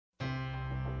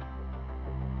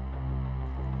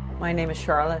My name is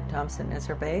Charlotte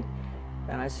Thompson-Iserbate,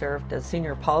 and I served as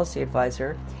Senior Policy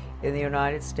Advisor in the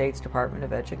United States Department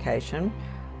of Education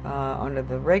under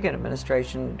the Reagan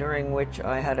administration, during which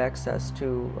I had access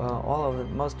to all of the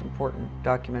most important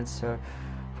documents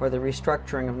for the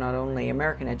restructuring of not only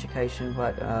American education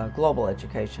but global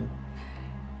education.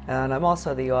 And I'm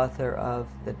also the author of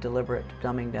The Deliberate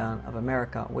Dumbing Down of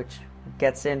America, which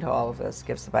gets into all of this,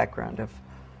 gives the background of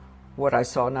what I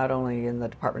saw not only in the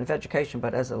Department of Education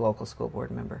but as a local school board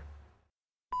member.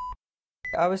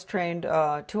 I was trained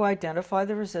to identify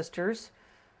the resistors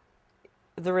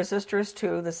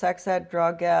to the sex ed,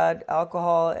 drug ed,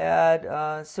 alcohol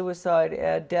ed, suicide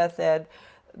ed, death ed,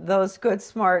 those good,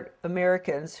 smart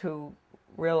Americans who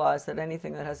realize that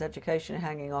anything that has education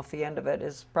hanging off the end of it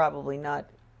is probably not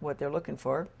what they're looking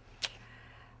for.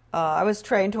 I was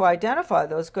trained to identify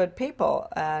those good people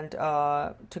and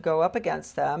to go up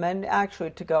against them, and actually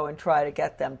to go and try to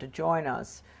get them to join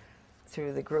us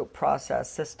through the group process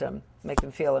system, make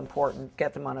them feel important,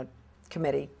 get them on a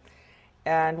committee.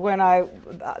 And when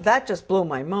that just blew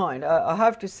my mind. I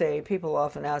have to say, people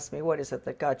often ask me, what is it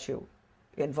that got you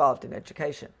involved in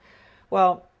education?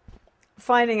 Well,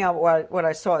 finding out what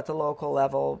I saw at the local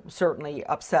level certainly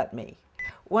upset me.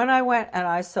 When I went and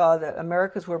I saw that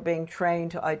Americans were being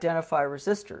trained to identify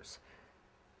resistors,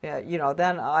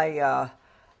 then I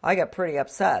got pretty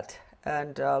upset.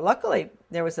 And luckily,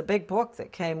 there was a big book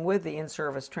that came with the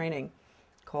in-service training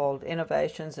called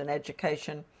Innovations in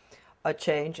Education, A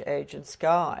Change Agent's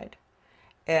Guide.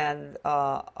 And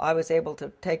I was able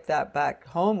to take that back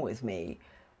home with me.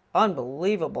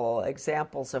 Unbelievable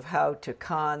examples of how to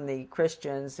con the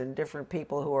Christians and different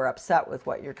people who are upset with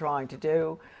what you're trying to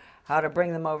do, how to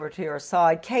bring them over to your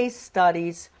side, case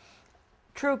studies,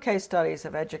 true case studies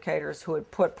of educators who had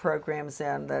put programs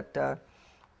in that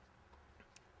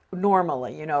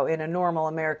normally, in a normal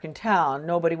American town,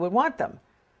 nobody would want them.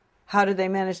 How did they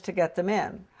manage to get them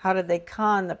in? How did they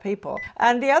con the people?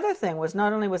 And the other thing was,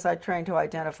 not only was I trained to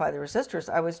identify the resistors,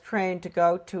 I was trained to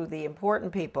go to the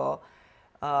important people,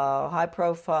 high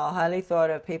profile, highly thought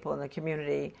of people in the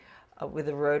community, with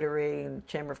the Rotary and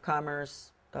Chamber of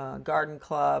Commerce, Garden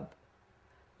Club,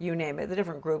 you name it, the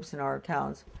different groups in our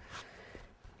towns.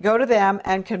 Go to them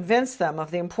and convince them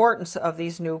of the importance of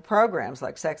these new programs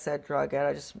like sex ed, drug ed,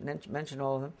 I just mentioned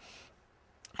all of them,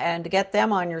 and to get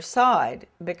them on your side,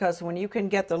 because when you can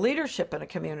get the leadership in a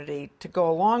community to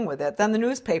go along with it, then the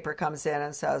newspaper comes in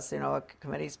and says, a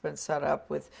committee's been set up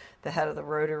with the head of the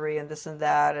Rotary and this and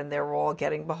that, and they're all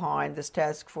getting behind this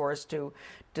task force to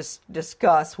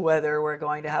discuss whether we're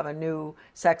going to have a new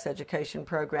sex education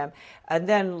program. And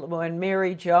then when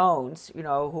Mary Jones,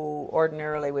 who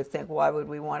ordinarily would think, why would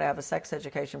we want to have a sex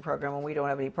education program when we don't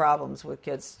have any problems with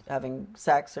kids having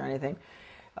sex or anything?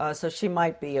 So she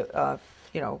might be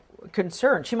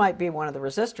concerned. She might be one of the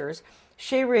resistors.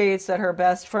 She reads that her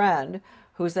best friend,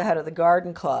 who's the head of the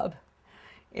Garden Club,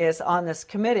 is on this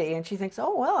committee, and she thinks,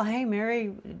 oh, well, hey,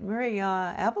 Mary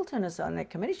Appleton is on that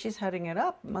committee. She's heading it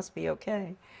up. It must be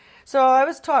okay. So I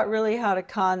was taught really how to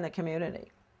con the community.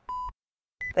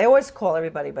 They always call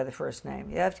everybody by the first name.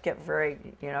 You have to get very,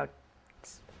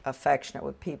 affectionate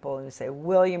with people, and you say,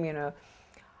 William,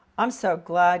 I'm so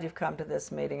glad you've come to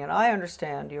this meeting, and I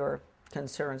understand your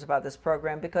concerns about this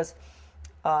program because,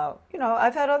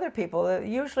 I've had other people,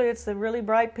 usually it's the really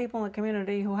bright people in the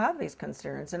community who have these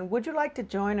concerns, and would you like to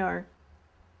join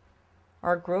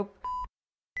our group?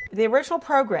 The original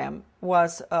program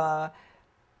was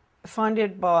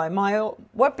funded by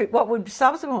what would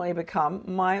subsequently become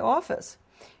my office.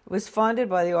 It was funded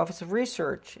by the Office of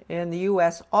Research in the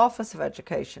U.S. Office of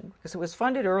Education, because it was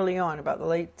funded early on, about the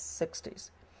late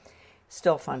 60s.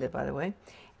 Still funded, by the way.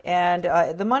 And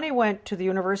the money went to the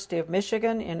University of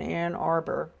Michigan in Ann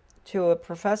Arbor to a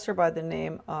professor by the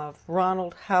name of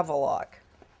Ronald Havelock.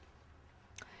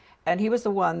 And he was the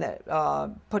one that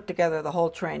put together the whole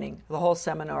training, the whole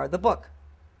seminar, the book.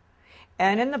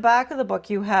 And in the back of the book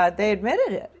they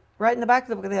admitted it. Right in the back of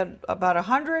the book, they had about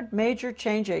 100 major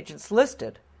change agents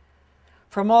listed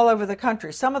from all over the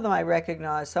country. Some of them I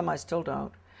recognize, some I still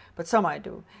don't, but some I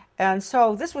do. And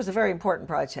so this was a very important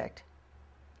project.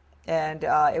 And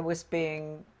it was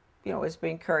being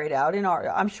carried out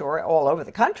I'm sure, all over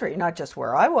the country, not just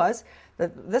where I was.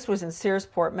 This was in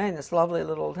Searsport, Maine, this lovely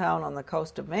little town on the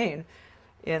coast of Maine,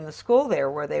 in the school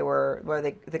there where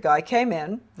the guy came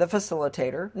in, the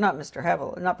facilitator,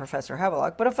 not Professor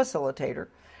Havelock, but a facilitator,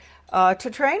 to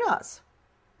train us.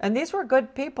 And these were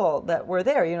good people that were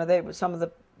there. They were some of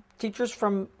the teachers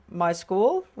from my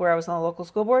school, where I was on the local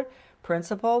school board,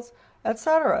 principals,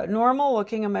 etc.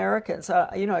 Normal-looking Americans.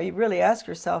 You really ask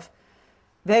yourself,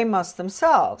 they must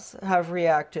themselves have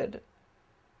reacted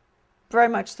very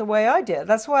much the way I did.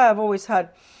 That's why I've always had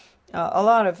a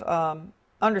lot of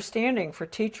understanding for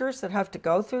teachers that have to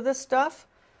go through this stuff.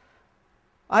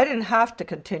 I didn't have to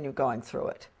continue going through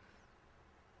it.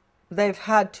 They've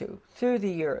had to, through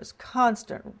the years,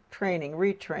 constant training,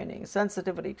 retraining,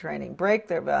 sensitivity training, break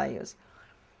their values.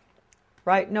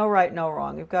 Right, no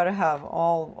wrong. You've got to have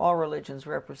all religions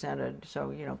represented, so,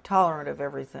 you know, tolerant of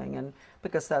everything, and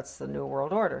because that's the New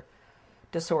World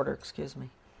disorder, excuse me.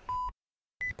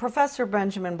 Professor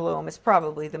Benjamin Bloom is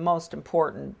probably the most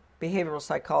important behavioral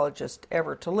psychologist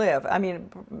ever to live. I mean,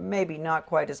 maybe not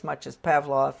quite as much as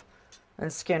Pavlov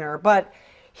and Skinner, but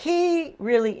he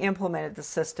really implemented the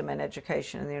system in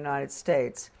education in the United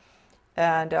States.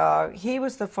 And he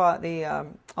was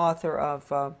the author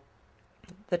of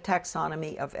the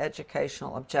Taxonomy of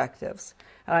Educational Objectives.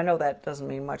 And I know that doesn't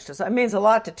mean much to us. It means a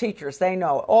lot to teachers. They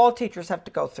know. All teachers have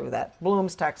to go through that,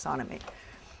 Bloom's taxonomy.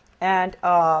 And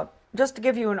just to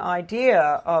give you an idea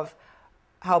of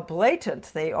how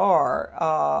blatant they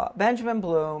are, Benjamin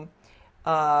Bloom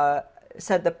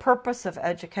said the purpose of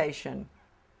education,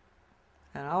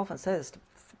 and I often say this to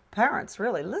parents,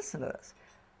 really, listen to this.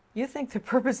 You think the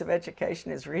purpose of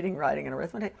education is reading, writing, and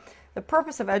arithmetic? The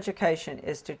purpose of education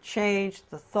is to change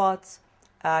the thoughts,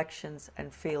 actions,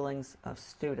 and feelings of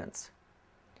students.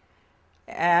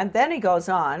 And then he goes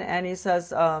on and he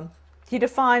says, he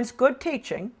defines good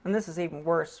teaching, and this is even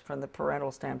worse from the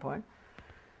parental standpoint,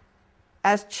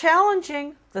 as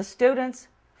challenging the student's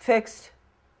fixed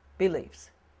beliefs.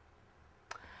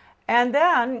 And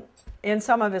then, in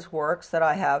some of his works that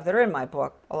I have, that are in my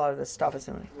book, a lot of this stuff is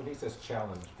in it. When he says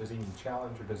challenge, does he mean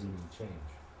challenge or does he mean change?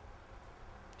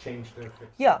 Change their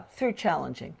fixed? Yeah, through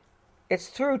challenging. It's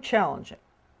through challenging.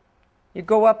 You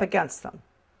go up against them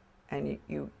and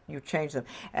you change them.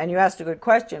 And you asked a good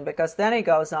question, because then he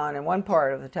goes on in one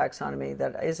part of the taxonomy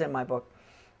that is in my book.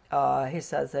 He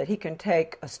says that he can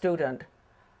take a student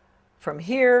from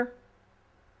here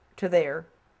to there,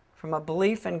 from a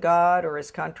belief in God or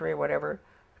his country or whatever,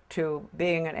 to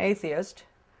being an atheist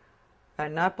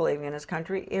and not believing in his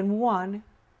country in 1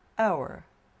 hour.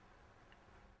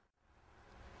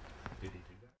 Did he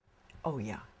do that? Oh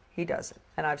yeah, he does it.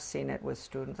 And I've seen it with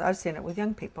students. I've seen it with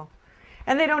young people.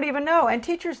 And they don't even know, and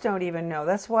teachers don't even know.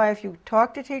 That's why if you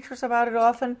talk to teachers about it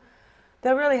often,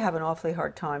 they'll really have an awfully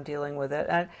hard time dealing with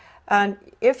it. And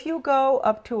if you go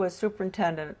up to a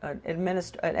superintendent, an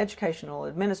educational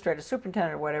administrator,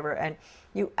 superintendent or whatever, and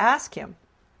you ask him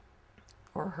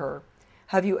or her,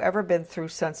 have you ever been through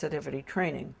sensitivity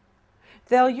training?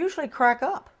 They'll usually crack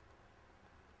up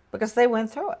because they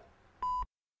went through it.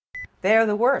 They're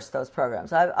the worst, those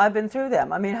programs. I've been through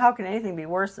them. I mean, how can anything be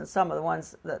worse than some of the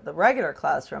ones that the regular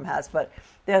classroom has? But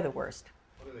they're the worst.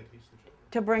 What do they teach the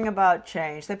children? To bring about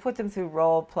change. They put them through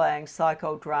role-playing,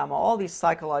 psychodrama, all these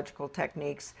psychological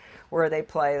techniques where they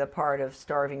play the part of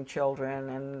starving children,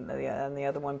 and the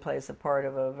other one plays the part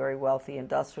of a very wealthy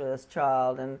industrialist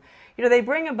child. And, you know, they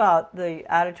bring about the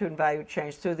attitude and value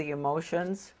change through the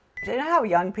emotions. You know how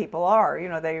young people are. You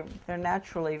know, they're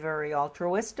naturally very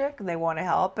altruistic, and they want to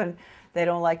help, and they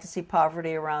don't like to see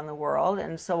poverty around the world.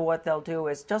 And so what they'll do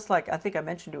is, just like I think I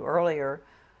mentioned to you earlier,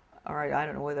 all right, I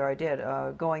don't know whether I did,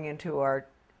 going into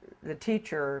the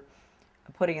teacher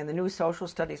putting in the new social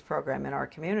studies program in our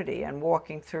community and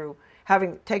walking through,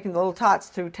 taking the little tots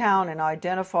through town and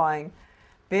identifying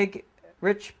big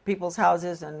rich people's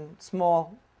houses and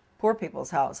small poor people's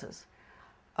houses.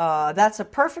 That's a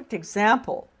perfect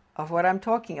example of what I'm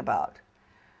talking about.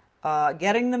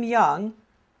 Getting them young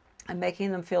and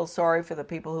making them feel sorry for the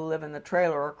people who live in the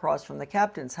trailer across from the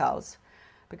captain's house,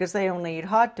 because they only eat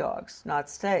hot dogs, not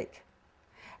steak.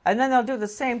 And then they'll do the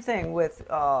same thing with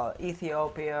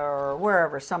Ethiopia or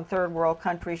wherever, some third world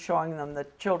country, showing them the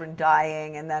children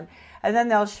dying, and then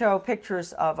they'll show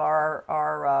pictures of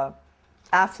our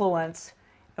affluence.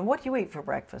 And what do you eat for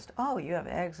breakfast? Oh, you have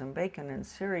eggs and bacon and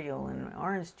cereal and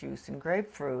orange juice and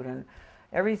grapefruit and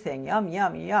everything. Yum,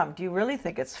 yum, yum. Do you really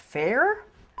think it's fair?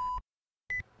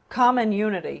 Common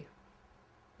unity.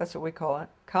 That's what we call it,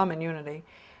 common unity.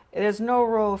 It is no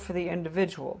role for the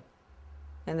individual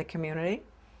in the community.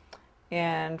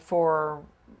 And for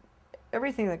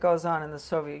everything that goes on in the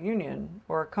Soviet Union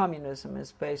or communism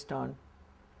is based on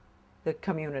the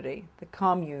community, the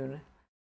commune.